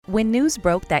When news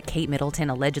broke that Kate Middleton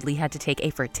allegedly had to take a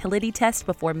fertility test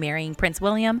before marrying Prince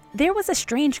William, there was a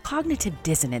strange cognitive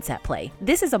dissonance at play.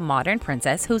 This is a modern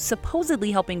princess who's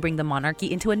supposedly helping bring the monarchy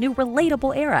into a new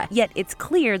relatable era, yet it's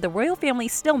clear the royal family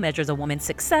still measures a woman's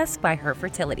success by her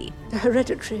fertility. The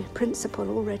hereditary principle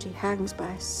already hangs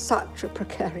by such a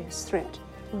precarious thread.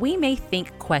 We may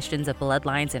think questions of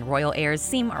bloodlines and royal heirs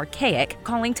seem archaic,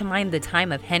 calling to mind the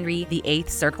time of Henry VIII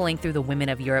circling through the women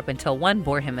of Europe until one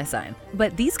bore him a son.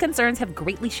 But these concerns have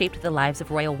greatly shaped the lives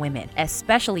of royal women,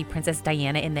 especially Princess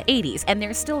Diana in the 80s, and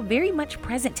they're still very much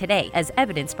present today, as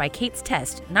evidenced by Kate's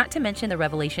test, not to mention the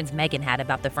revelations Meghan had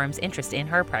about the firm's interest in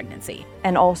her pregnancy.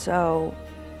 And also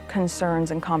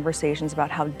concerns and conversations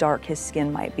about how dark his skin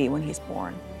might be when he's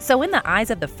born. So in the eyes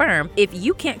of the firm, if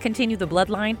you can't continue the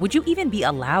bloodline, would you even be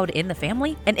allowed in the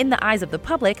family? And in the eyes of the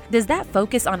public, does that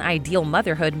focus on ideal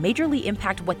motherhood majorly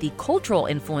impact what the cultural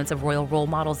influence of royal role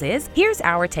models is? Here's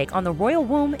our take on the royal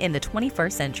womb in the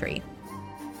 21st century.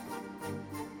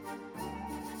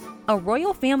 A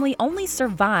royal family only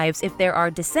survives if there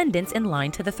are descendants in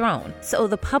line to the throne. So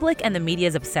the public and the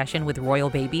media's obsession with royal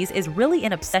babies is really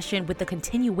an obsession with the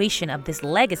continuation of this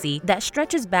legacy that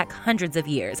stretches back hundreds of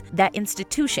years. That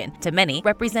institution, to many,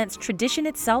 represents tradition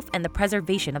itself and the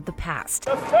preservation of the past.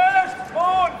 The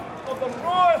firstborn of the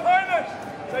Royal Highness,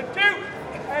 the Duke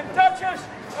and Duchess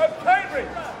of Cambridge.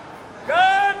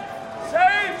 God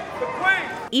save the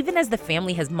Queen! Even as the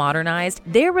family has modernized,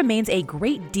 there remains a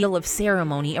great deal of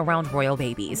ceremony around royal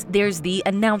babies. There's the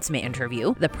announcement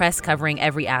interview, the press covering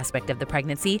every aspect of the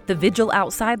pregnancy, the vigil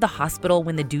outside the hospital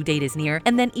when the due date is near,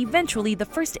 and then eventually the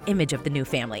first image of the new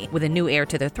family, with a new heir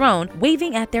to the throne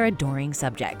waving at their adoring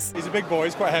subjects. He's a big boy,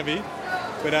 he's quite heavy,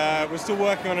 but we're still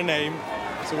working on a name.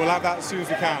 So we'll have that as soon as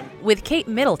we can. With Kate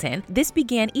Middleton, this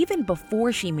began even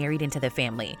before she married into the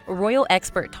family. Royal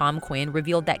expert Tom Quinn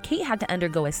revealed that Kate had to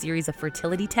undergo a series of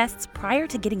fertility tests prior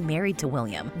to getting married to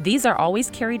William. These are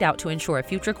always carried out to ensure a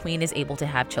future queen is able to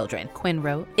have children. Quinn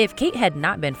wrote, "If Kate had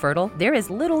not been fertile, there is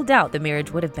little doubt the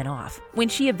marriage would have been off." When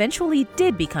she eventually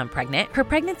did become pregnant, her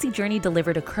pregnancy journey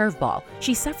delivered a curveball.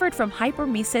 She suffered from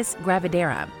hyperemesis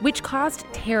gravidarum, which caused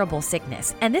terrible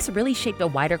sickness, and this really shaped a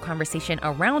wider conversation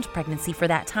around pregnancy for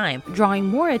that time, drawing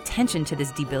more attention to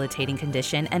this debilitating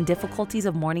condition and difficulties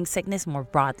of morning sickness more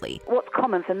broadly. What's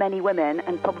common for many women,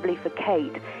 and probably for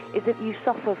Kate, is if you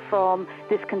suffer from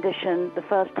this condition the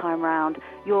first time round,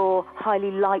 you're highly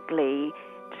likely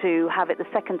to have it the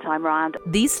second time round.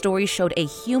 These stories showed a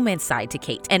human side to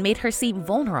Kate and made her seem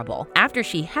vulnerable. After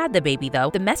she had the baby,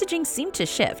 though, the messaging seemed to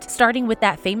shift, starting with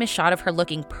that famous shot of her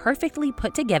looking perfectly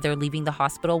put together leaving the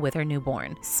hospital with her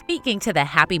newborn. Speaking to the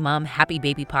Happy Mom, Happy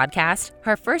Baby podcast,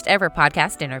 her first ever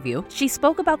podcast interview, she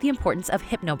spoke about the importance of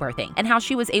hypnobirthing and how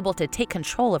she was able to take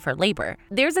control of her labor.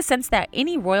 There's a sense that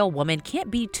any royal woman can't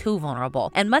be too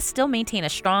vulnerable and must still maintain a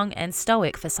strong and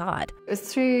stoic facade. It was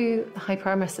through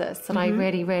hyperemesis that I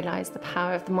really realised the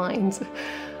power of the mind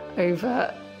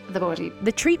over the body.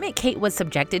 The treatment Kate was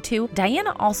subjected to,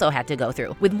 Diana also had to go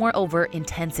through, with more overt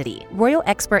intensity. Royal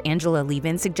expert Angela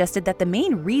Levin suggested that the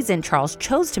main reason Charles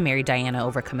chose to marry Diana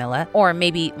over Camilla, or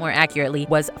maybe more accurately,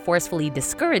 was forcefully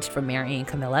discouraged from marrying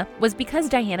Camilla, was because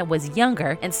Diana was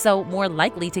younger and so more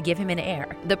likely to give him an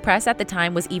heir. The press at the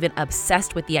time was even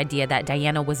obsessed with the idea that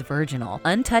Diana was virginal,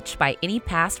 untouched by any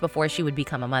past before she would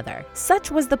become a mother.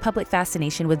 Such was the public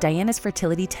fascination with Diana's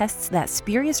fertility tests that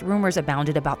spurious rumors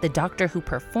abounded about the doctor who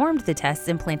performed the tests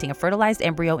implanting a fertilized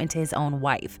embryo into his own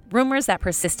wife. Rumors that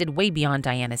persisted way beyond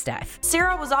Diana's death.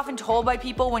 Sarah was often told by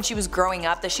people when she was growing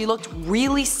up that she looked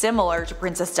really similar to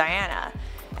Princess Diana.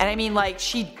 And I mean, like,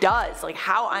 she does. Like,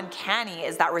 how uncanny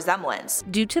is that resemblance?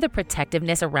 Due to the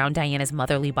protectiveness around Diana's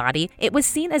motherly body, it was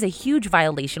seen as a huge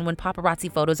violation when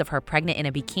paparazzi photos of her pregnant in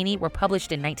a bikini were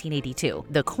published in 1982.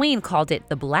 The Queen called it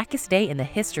the blackest day in the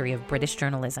history of British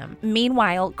journalism.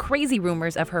 Meanwhile, crazy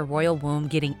rumors of her royal womb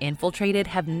getting infiltrated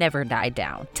have never died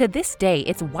down. To this day,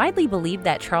 it's widely believed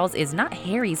that Charles is not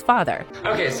Harry's father.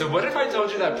 Okay, so what if I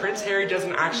told you that Prince Harry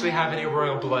doesn't actually have any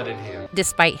royal blood in him?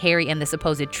 Despite Harry and the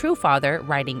supposed true father,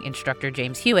 writing instructor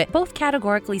James Hewitt, both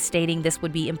categorically stating this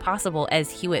would be impossible as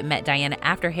Hewitt met Diana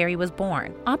after Harry was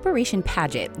born. Operation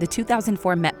Paget, the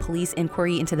 2004 Met Police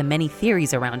inquiry into the many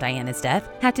theories around Diana's death,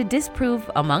 had to disprove,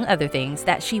 among other things,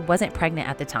 that she wasn't pregnant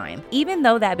at the time. Even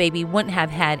though that baby wouldn't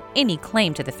have had any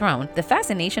claim to the throne, the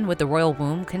fascination with the royal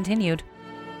womb continued.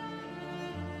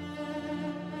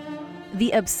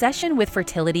 The obsession with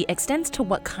fertility extends to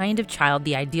what kind of child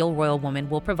the ideal royal woman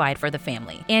will provide for the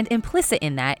family. And implicit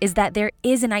in that is that there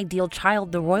is an ideal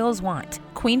child the royals want.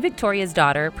 Queen Victoria's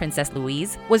daughter, Princess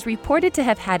Louise, was reported to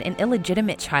have had an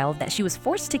illegitimate child that she was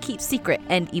forced to keep secret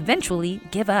and eventually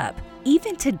give up.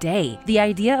 Even today, the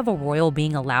idea of a royal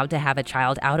being allowed to have a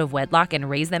child out of wedlock and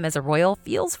raise them as a royal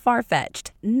feels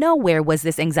far-fetched. Nowhere was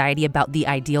this anxiety about the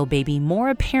ideal baby more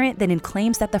apparent than in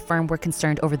claims that the firm were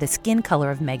concerned over the skin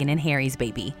color of Meghan and Harry's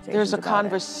baby. There's a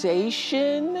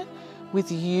conversation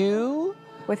with you?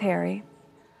 With Harry.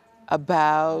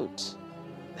 About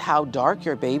how dark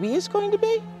your baby is going to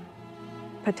be?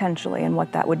 Potentially, and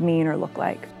what that would mean or look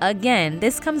like. Again,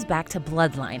 this comes back to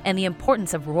bloodline and the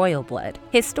importance of royal blood.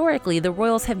 Historically, the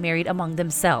royals have married among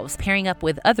themselves, pairing up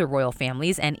with other royal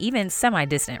families and even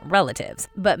semi-distant relatives.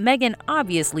 But Meghan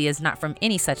obviously is not from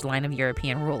any such line of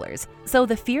European rulers. So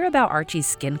the fear about Archie's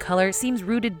skin color seems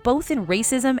rooted both in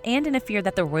racism and in a fear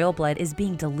that the royal blood is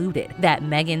being diluted, that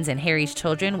Meghan's and Harry's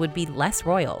children would be less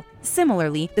royal.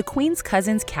 Similarly, the Queen's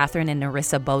cousins Catherine and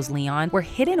Nerissa Bowes-Lyon were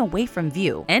hidden away from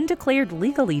view and declared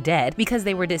legally dead because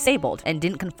they were disabled and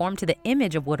didn't conform to the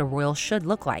image of what a royal should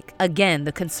look like. Again,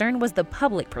 the concern was the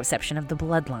public perception of the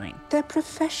bloodline. Their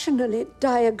professionally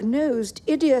diagnosed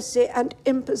idiocy and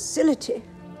imbecility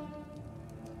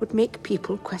would make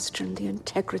people question the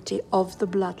integrity of the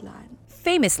bloodline.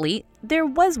 Famously, there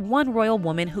was one royal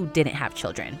woman who didn't have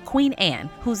children, Queen Anne,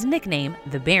 whose nickname,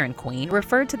 the Barren Queen,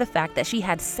 referred to the fact that she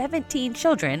had 17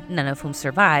 children, none of whom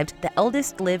survived. The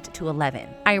eldest lived to 11.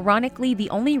 Ironically, the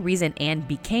only reason Anne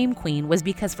became queen was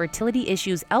because fertility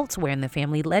issues elsewhere in the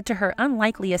family led to her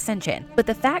unlikely ascension. But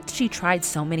the fact she tried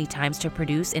so many times to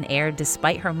produce an heir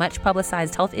despite her much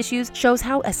publicized health issues shows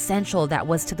how essential that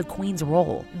was to the queen's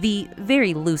role. The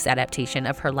very loose adaptation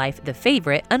of her life, The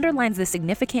Favorite, underlines the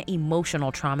significant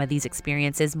emotional trauma these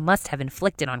experiences must have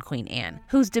inflicted on Queen Anne,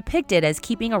 who's depicted as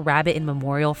keeping a rabbit in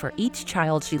memorial for each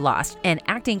child she lost and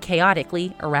acting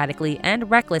chaotically, erratically,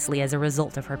 and recklessly as a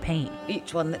result of her pain.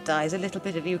 Each one that dies, a little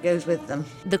bit of you goes with them.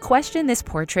 The question this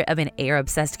portrait of an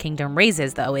heir-obsessed kingdom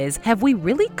raises, though, is, have we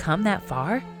really come that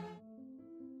far?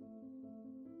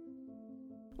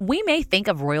 We may think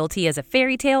of royalty as a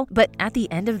fairy tale, but at the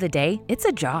end of the day, it's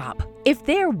a job. If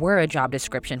there were a job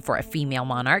description for a female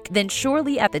monarch, then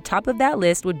surely at the top of that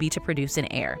list would be to produce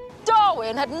an heir.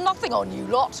 Darwin had nothing on you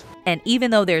lot. And even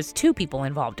though there's 2 people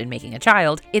involved in making a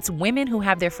child, it's women who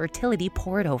have their fertility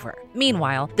poured over.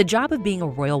 Meanwhile, the job of being a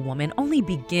royal woman only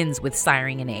begins with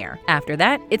siring an heir. After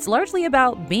that, it's largely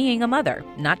about being a mother,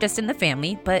 not just in the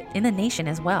family, but in the nation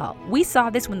as well. We saw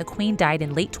this when the Queen died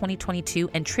in late 2022,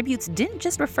 and tributes didn't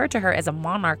just refer to her as a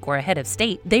monarch or a head of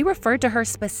state, they referred to her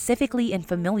specifically in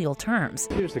familial terms.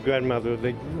 She was the grandmother of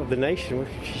the nation.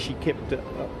 She kept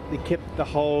the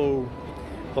whole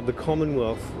of the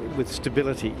Commonwealth with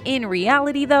stability. In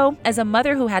reality, though, as a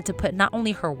mother who had to put not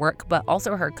only her work but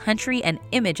also her country and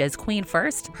image as queen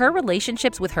first, her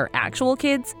relationships with her actual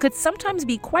kids could sometimes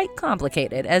be quite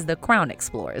complicated, as the Crown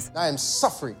explores. I am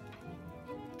suffering.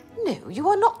 No, you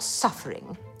are not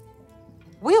suffering.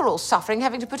 We're all suffering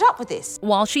having to put up with this.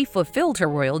 While she fulfilled her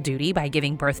royal duty by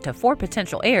giving birth to 4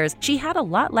 potential heirs, she had a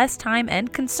lot less time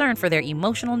and concern for their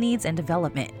emotional needs and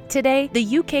development. Today,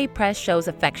 the UK press shows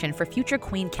affection for future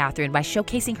Queen Catherine by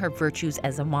showcasing her virtues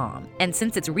as a mom. And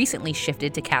since it's recently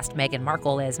shifted to cast Meghan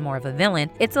Markle as more of a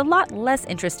villain, it's a lot less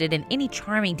interested in any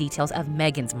charming details of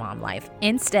Meghan's mom life,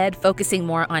 instead focusing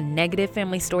more on negative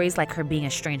family stories like her being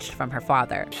estranged from her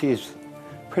father. She's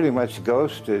pretty much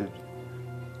ghosted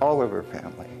all of her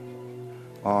family,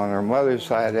 on her mother's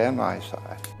side and my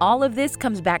side. All of this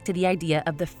comes back to the idea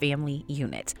of the family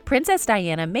unit. Princess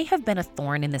Diana may have been a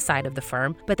thorn in the side of the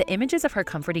firm, but the images of her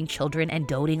comforting children and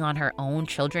doting on her own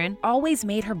children always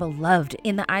made her beloved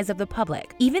in the eyes of the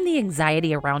public. Even the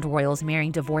anxiety around royals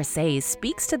marrying divorcees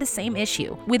speaks to the same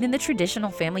issue. Within the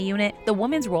traditional family unit, the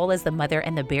woman's role as the mother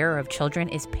and the bearer of children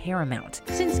is paramount.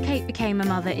 Since Kate became a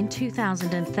mother in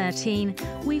 2013,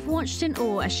 we've watched in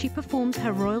awe as she performs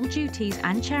her royal duties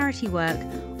and charity work,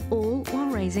 all while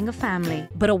raising a family.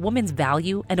 But a woman's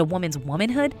value and a woman's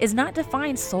womanhood is not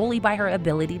defined solely by her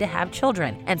ability to have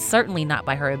children, and certainly not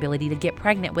by her ability to get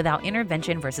pregnant without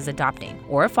intervention versus adopting,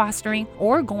 or fostering,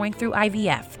 or going through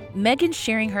IVF. Meghan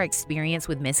sharing her experience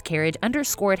with miscarriage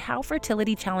underscored how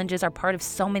fertility challenges are part of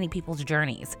so many people's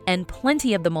journeys, and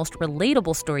plenty of the most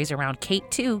relatable stories around Kate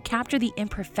too capture the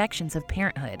imperfections of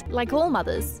parenthood. Like all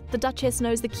mothers, the Duchess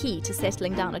knows the key to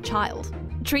settling down a child.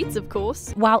 Treats, of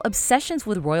course. While obsessions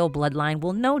with royal bloodline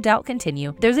will no doubt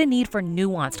continue, there's a need for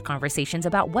nuanced conversations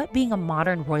about what being a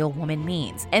modern royal woman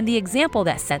means, and the example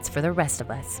that sets for the rest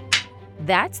of us.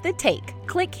 That's The Take.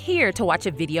 Click here to watch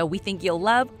a video we think you'll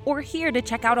love, or here to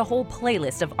check out a whole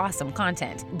playlist of awesome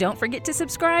content. Don't forget to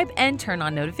subscribe and turn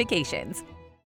on notifications.